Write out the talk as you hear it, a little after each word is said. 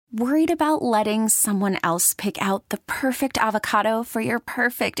Worried about letting someone else pick out the perfect avocado for your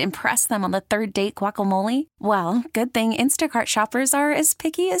perfect impress them on the third date guacamole? Well, good thing Instacart shoppers are as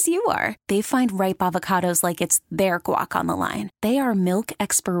picky as you are. They find ripe avocados like it's their guac on the line. They are milk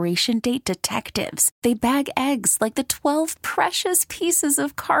expiration date detectives. They bag eggs like the 12 precious pieces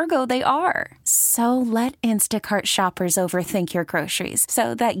of cargo they are. So let Instacart shoppers overthink your groceries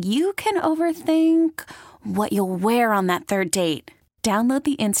so that you can overthink what you'll wear on that third date. Download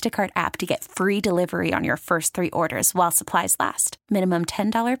the Instacart app to get free delivery on your first 3 orders while supplies last. Minimum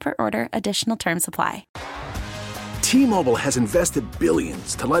 $10 per order. Additional terms apply. T-Mobile has invested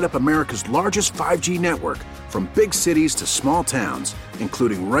billions to light up America's largest 5G network, from big cities to small towns,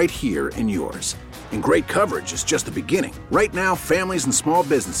 including right here in yours. And great coverage is just the beginning. Right now, families and small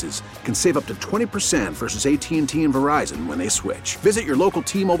businesses can save up to 20% versus AT&T and Verizon when they switch. Visit your local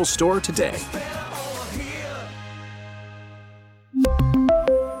T-Mobile store today.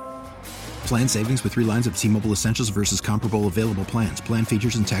 Plan savings with 3 lines of T-Mobile Essentials versus comparable available plans. Plan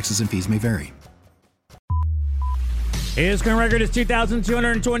features and taxes and fees may vary. His current record is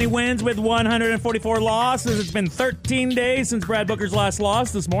 2,220 wins with 144 losses. It's been 13 days since Brad Booker's last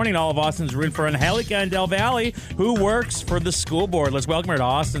loss. This morning, all of Austin's rooting for Angelica in Del Valle, who works for the school board. Let's welcome her to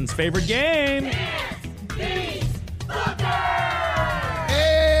Austin's favorite game.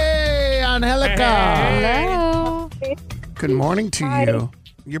 Hey, Angelica. Hello. Good morning to you.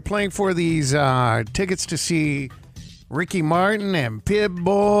 You're playing for these tickets to see Ricky Martin and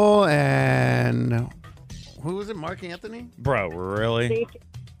Pitbull and who was it? Mark Anthony? Bro, really?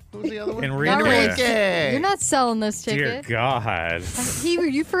 Who's the other one? Enrique. You're not selling this ticket. Dear God.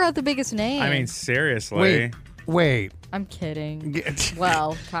 You forgot the biggest name. I mean, seriously. Wait. I'm kidding.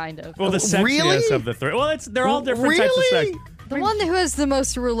 Well, kind of. Well, the sexiest Really? of the 3. Well, they're all different types of sex. The one who has the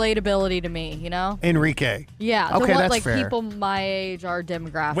most relatability to me, you know? Enrique. Yeah. The Okay, one, that's like, fair. people my age, our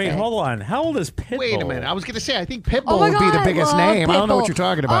demographic. Wait, hold on. How old is Pitbull? Wait a minute. I was going to say, I think Pitbull Oh my would God, be the biggest I love name. I don't know what Pitbull. you're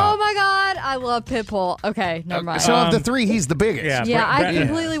talking about. Oh my God, I love Pitbull. Okay, never mind. So of the 3, he's the biggest. Yeah, I Brad-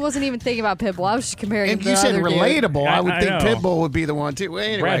 completely wasn't even thinking about Pitbull. I was just comparing him And to you the said other dude. relatable. I would I think know. Pitbull would be the one, too. Well,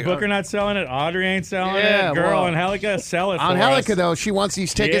 anyway, Brad Booker not selling it. Audrey ain't selling Yeah, it. Girl, well, Angelica, sell it for Angelica, us. though, she wants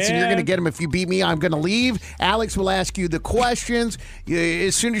these tickets, and you're Yeah. going to get them. If you beat me, I'm going to leave. Alex will ask you the questions.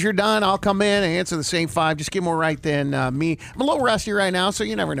 As soon as you're done, I'll come in and answer the same 5. Just give more right than me. I'm a little rusty right now, so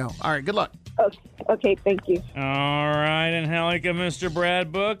you never know. All right, good luck. Okay, thank you. All right, Angelica, Mr.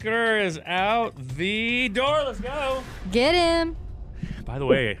 Brad Booker is out the door. Let's go. Get him. By the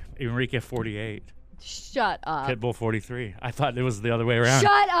way, Enrique 48, Shut up. Pitbull 43. I thought it was the other way around.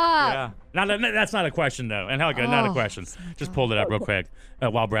 Shut up. Yeah. That's not a question, though. Angelica, not a question. Just pulled it up real quick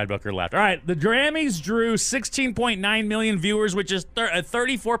while Brad Booker left. All right, the Grammys drew 16.9 million viewers, which is a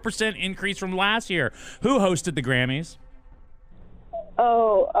 34% increase from last year. Who hosted the Grammys?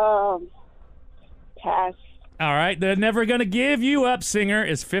 Pass. All right, the Never Gonna Give You Up singer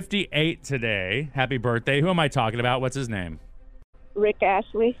is 58 today. Happy birthday. Who am I talking about? What's his name? Rick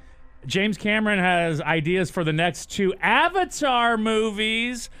Astley. James Cameron has ideas for the next 2 Avatar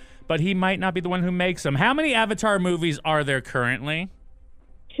movies, but he might not be the one who makes them. How many Avatar movies are there currently?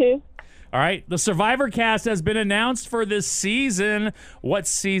 2. All right, the Survivor cast has been announced for this season. What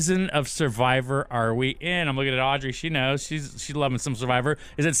season of Survivor are we in? I'm looking at Audrey. She knows. She's loving some Survivor.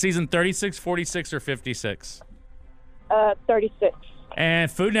 Is it season 36, 46, or 56? 36.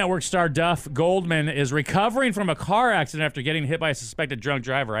 And Food Network star Duff Goldman is recovering from a car accident after getting hit by a suspected drunk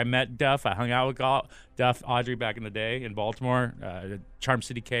driver. I met Duff. I hung out with Duff, Audrey, back in the day in Baltimore. Charm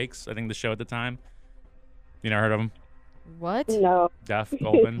City Cakes, I think the show at the time. You never heard of him? What? No. Duff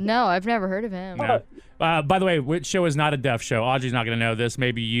Goldman? No, I've never heard of him. No. By the way, which show is not a Duff show? Audrey's not going to know this.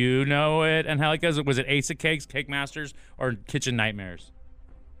 Maybe you know it. And how was it Ace of Cakes, Cake Masters, or Kitchen Nightmares?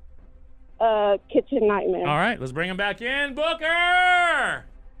 Kitchen Nightmare. All right, let's bring him back in. Booker!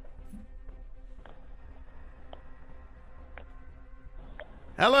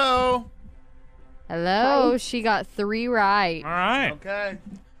 Hello. Hello. She got 3 right. All right. Okay.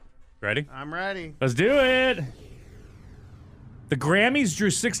 Ready? I'm ready. Let's do it. The Grammys drew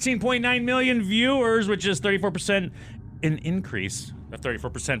 16.9 million viewers, which is 34% an increase of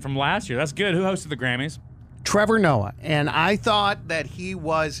 34% from last year. That's good. Who hosted the Grammys? Trevor Noah. And I thought that he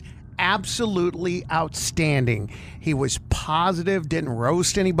was absolutely outstanding. He was positive, didn't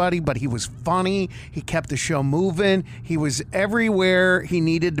roast anybody, but he was funny. He kept the show moving. He was everywhere he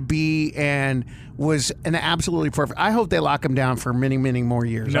needed to be and was an absolutely perfect. I hope they lock him down for many, many more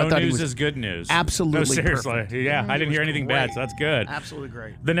years. No I thought news he was is good news. absolutely No, seriously. perfect. Yeah, I didn't hear anything bad, great. so that's good. Absolutely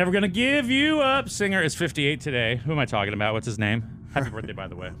great. The Never Gonna Give You Up singer is 58 today. Who am I talking about? What's his name? Happy birthday, by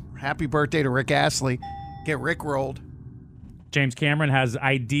the way. Happy birthday to Rick Astley. Get Rick rolled. James Cameron has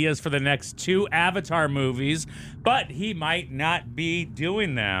ideas for the next 2 Avatar movies, but he might not be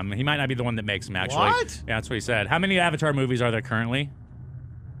doing them. He might not be the one that makes them, actually. What? Yeah, that's what he said. How many Avatar movies are there currently?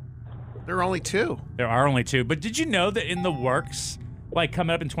 There are only 2. There are only 2. But did you know that in the works, like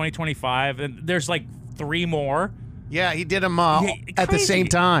coming up in 2025, and there's like 3 more? Yeah, he did them at the Crazy. same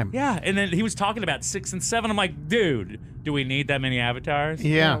time. Yeah, and then he was talking about 6 and 7. I'm like, dude, do we need that many avatars?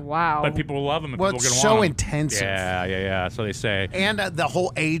 Yeah. Oh, wow. But people will love them. And Well, people it's are gonna so want 'em. intensive. Yeah. So they say. And the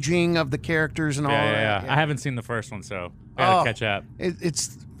whole aging of the characters and all that. Yeah. I haven't seen the first one, so I gotta catch up.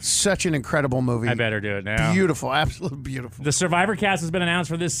 It's such an incredible movie. I better do it now. Beautiful, absolutely beautiful. The Survivor cast has been announced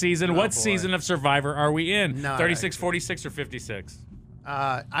for this season. What boy. season of Survivor are we in? None, 36, 46, or 56?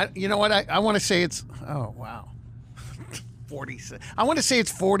 You know what? I want to say it's. Oh wow. 46. I want to say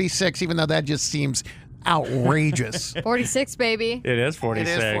it's 46, even though that just seems outrageous. 46, baby. It is 46.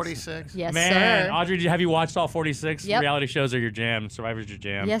 It is 46. Yes, Man, sir. Audrey, have you watched all 46? Yep. Reality shows are your jam. Survivor's your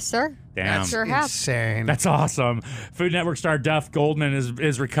jam. Yes, sir. Damn. Sure have. Insane. That's awesome. Food Network star Duff Goldman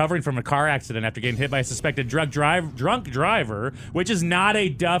is recovering from a car accident after getting hit by a suspected drunk driver, which is not a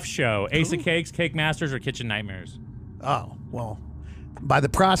Duff show. Ace of Cakes, Cake Masters, or Kitchen Nightmares? Oh, well, by the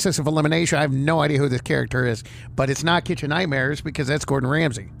process of elimination, I have no idea who this character is, but it's not Kitchen Nightmares because that's Gordon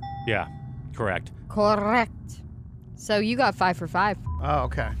Ramsay. Yeah, correct. Correct. So you got 5 for 5. Oh,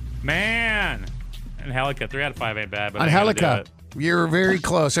 okay. Man. Angelica, 3 out of 5 ain't bad. But Angelica, you're very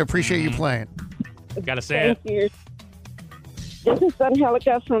close. I appreciate you playing. Gotta say Thank it. you. This is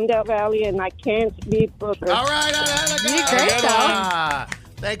Angelica from Del Valle, and I can't beat Booker. All right, Angelica. You did great, though.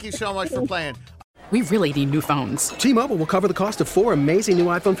 Thank you so much for playing. We really need new phones. T-Mobile will cover the cost of 4 amazing new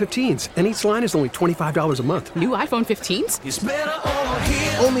iPhone 15s, and each line is only $25 a month. New iPhone 15s?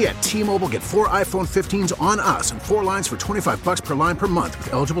 Only at T-Mobile, get 4 iPhone 15s on us and 4 lines for $25 per line per month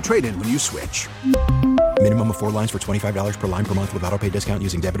with eligible trade-in when you switch. Minimum of 4 lines for $25 per line per month with autopay discount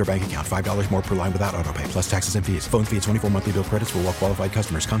using debit or bank account. $5 more per line without autopay, plus taxes and fees. Phone fee at 24 monthly bill credits for well-qualified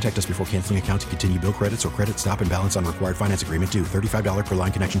customers. Contact us before canceling account to continue bill credits or credit stop and balance on required finance agreement due. $35 per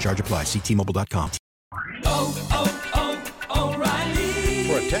line connection charge applies. See T-Mobile.com.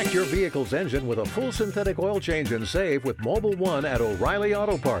 Protect your vehicle's engine with a full synthetic oil change and save with Mobile One at O'Reilly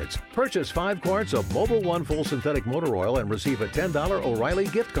Auto Parts. Purchase 5 quarts of Mobile One full synthetic motor oil and receive a $10 O'Reilly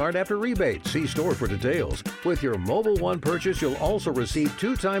gift card after rebate. See store for details. With your Mobile One purchase, you'll also receive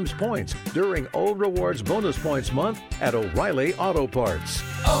 2 times points during O Rewards Bonus Points Month at O'Reilly Auto Parts.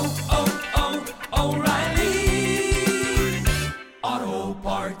 O'Reilly Auto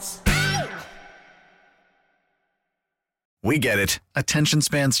Parts. We get it. Attention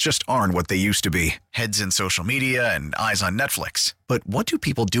spans just aren't what they used to be. Heads in social media and eyes on Netflix. But what do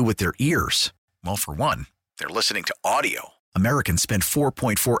people do with their ears? Well, for one, they're listening to audio. Americans spend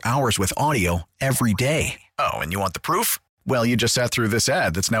 4.4 hours with audio every day. Oh, and you want the proof? Well, you just sat through this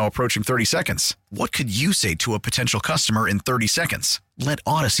ad that's now approaching 30 seconds. What could you say to a potential customer in 30 seconds? Let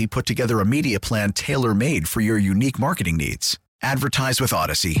Odyssey put together a media plan tailor-made for your unique marketing needs. Advertise with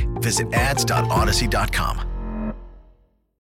Odyssey. Visit ads.odyssey.com.